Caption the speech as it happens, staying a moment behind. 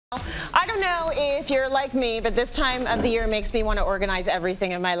don't know if you're like me, but this time of the year makes me want to organize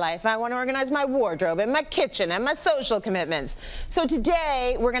everything in my life. I want to organize my wardrobe and my kitchen and my social commitments. So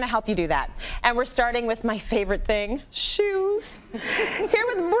today, we're going to help you do that. And we're starting with my favorite thing, shoes. Here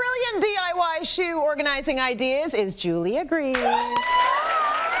with brilliant DIY shoe organizing ideas is Julia Grieve.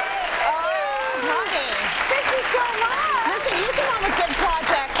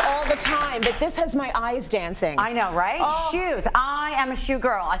 But this has my eyes dancing. I know, right? Oh. Shoes. I am a shoe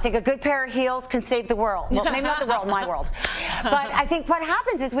girl. I think a good pair of heels can save the world. Well, maybe not the world, my world. But I think what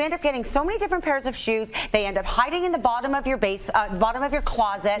happens is we end up getting so many different pairs of shoes. They end up hiding in the bottom of your bottom of your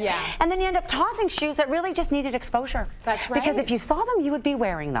closet. Yeah. And then you end up tossing shoes that really just needed exposure. That's right. Because if you saw them, you would be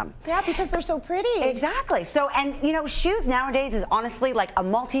wearing them. Yeah, because they're so pretty. Exactly. So, and you know, shoes nowadays is honestly like a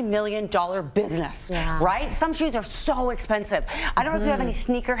multi-million-dollar business. Yeah. Right? Some shoes are so expensive. I don't know if you have any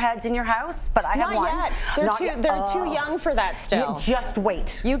sneakerheads in your house, but I have one. Not yet. They're too young for that still. You just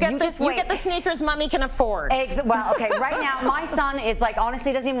wait. You get the sneakers mommy can afford. Well, okay, right now my son is like,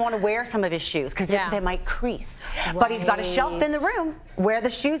 honestly doesn't even want to wear some of his shoes because they might crease. Right. But he's got a shelf in the room where the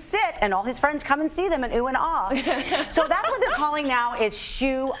shoes sit and all his friends come and see them and ooh and ah. So that's what they're calling now is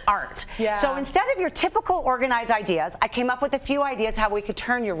shoe art. Yeah. So instead of your typical organized ideas, I came up with a few ideas how we could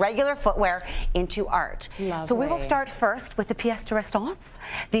turn your regular footwear into art. Lovely. So we will start first with the pièce de résistance,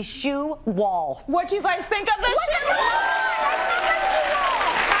 the shoe wall. What do you guys think of this shoe wall?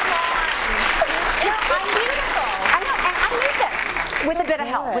 It's beautiful. I know, and I made this with a bit of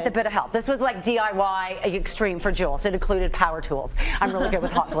help. With a bit of help. This was like DIY extreme for Jules. It included power tools. I'm really good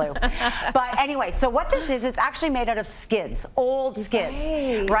with hot glue. But anyway, so what this is, it's actually made out of skids, old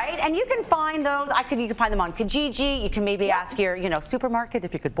skids, right? And you can find those. You can find them on Kijiji. You can maybe ask your, supermarket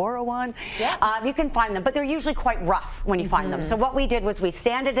if you could borrow one. Yeah. You can find them, but they're usually quite rough when you find them. So what we did was we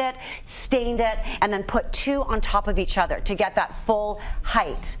sanded it, stained it, and then put two on top of each other to get that full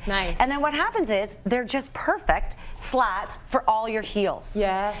height. Nice. And then what happens is they're just perfect slats for all your heels.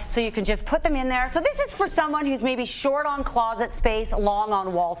 Yes. So you can just put them in there. So this is for someone who's maybe short on closet space, long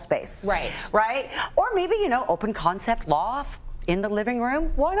on wall space. Right. Right? Or maybe, open concept loft in the living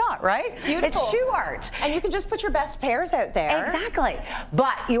room. Why not, right? Beautiful. It's shoe art. And you can just put your best pairs out there. Exactly.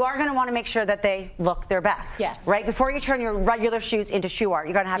 But you are going to want to make sure that they look their best. Yes. Right? Before you turn your regular shoes into shoe art,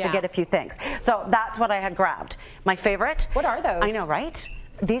 you're going to have to get a few things. So that's what I had grabbed. My favorite. What are those? I know, right?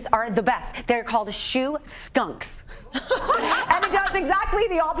 These are the best. They're called shoe skunks. And it does exactly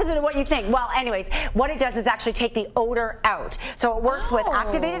the opposite of what you think. Well, anyways, what it does is actually take the odor out. So it works with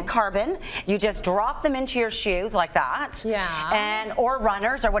activated carbon. You just drop them into your shoes like that. Yeah. Or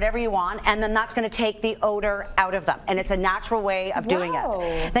runners or whatever you want. And then that's going to take the odor out of them. And it's a natural way of doing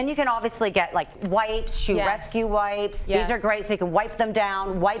it. Then you can obviously get like wipes, shoe rescue wipes. These are great so you can wipe them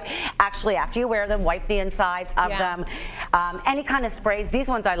down. Actually, after you wear them, wipe the insides of them. Any kind of sprays. These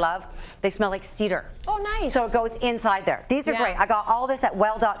ones I love. They smell like cedar. Oh, nice. So it goes inside there. These are great. I got all this at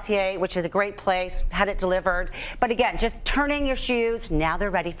well.ca, which is a great place. Had it delivered. But again, just turning your shoes. Now they're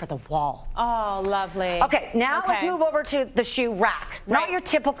ready for the wall. Oh, lovely. Okay, now let's move over to the shoe rack. Not your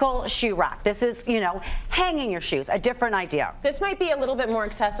typical shoe rack. This is, hanging your shoes. A different idea. This might be a little bit more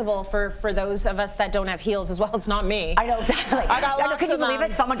accessible for those of us that don't have heels as well. It's not me. I know, exactly. I got lots Can you believe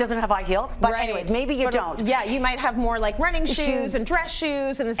it? Someone doesn't have high heels. But anyways, maybe you don't. Yeah, you might have more like running shoes and dress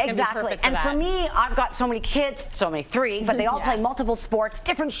shoes, and this is going to be perfect for that. And for me, I've got so many kids, three, but they all play multiple sports,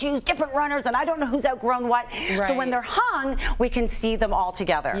 different shoes, different runners, and I don't know who's outgrown what. So when they're hung, we can see them all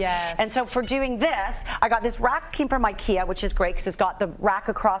together. Yes. And so for doing this, I got this rack came from IKEA, which is great because it's got the rack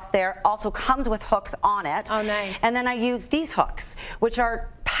across there. Also comes with hooks on it. Oh, nice. And then I use these hooks, which are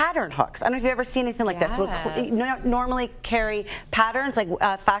pattern hooks. I don't know if you've ever seen anything like this. We'll normally carry patterns, like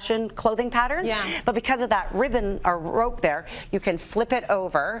fashion clothing patterns. Yeah. But because of that ribbon or rope there, you can flip it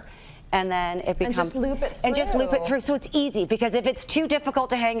over. And then it becomes just loop it through. So it's easy, because if it's too difficult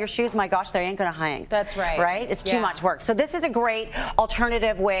to hang your shoes, my gosh, they ain't gonna hang. That's right. Right? It's too much work. So this is a great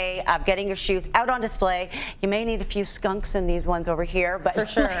alternative way of getting your shoes out on display. You may need a few skunks in these ones over here, but for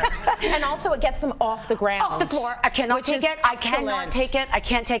sure. And also it gets them off the ground. Off the floor. I cannot take it. I cannot take it. I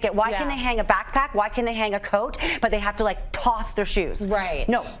can't take it. Why can they hang a backpack? Why can they hang a coat? But they have to like toss their shoes. Right.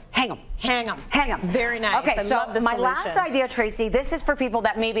 No, hang them. Hang them. Hang them. Very nice. Okay, I love this my solution. last idea, Tracy, this is for people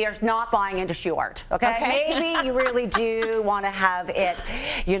that maybe are not buying into shoe art. Okay. Maybe you really do want to have it,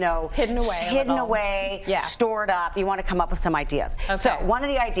 hidden away, stored up. You want to come up with some ideas. Okay. So one of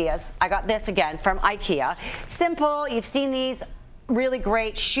the ideas, I got this again from IKEA. Simple. You've seen these really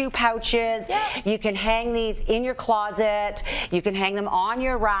great shoe pouches. You can hang these in your closet. You can hang them on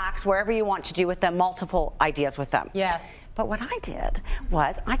your racks, wherever you want to do with them. Multiple ideas with them. Yes. But what I did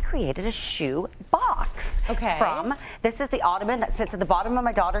was I created a shoe box. Okay. This is the ottoman that sits at the bottom of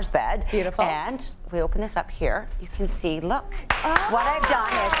my daughter's bed. Beautiful. And if we open this up here, you can see, look, what I've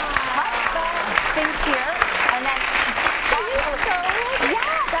done is cut the things here and then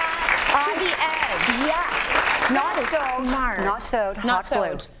to the edge. Yes. Not sewed. Smart. Not sewed. Not Hot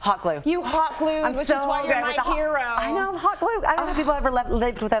glued. sewed. Hot glue. You hot glued, which is why you're my hero. I know, hot glue. I don't know if people ever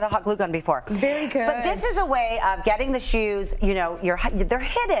lived without a hot glue gun before. Very good. But this is a way of getting the shoes, you know, they're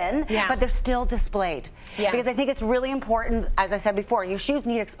hidden, but they're still displayed. Yes. Because I think it's really important, as I said before, your shoes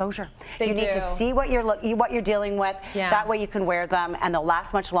need exposure. You need to see what you're dealing with. That way you can wear them and they'll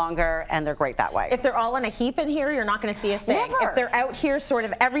last much longer and they're great that way. If they're all in a heap in here, you're not going to see a thing. Never. If they're out here sort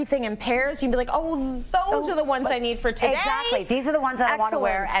of everything in pairs, you'd be like, oh, those are the ones I need for today. Exactly. These are the ones that I want to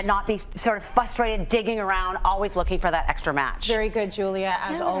wear and not be sort of frustrated digging around, always looking for that extra match. Very good, Julia,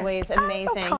 as always. Amazing.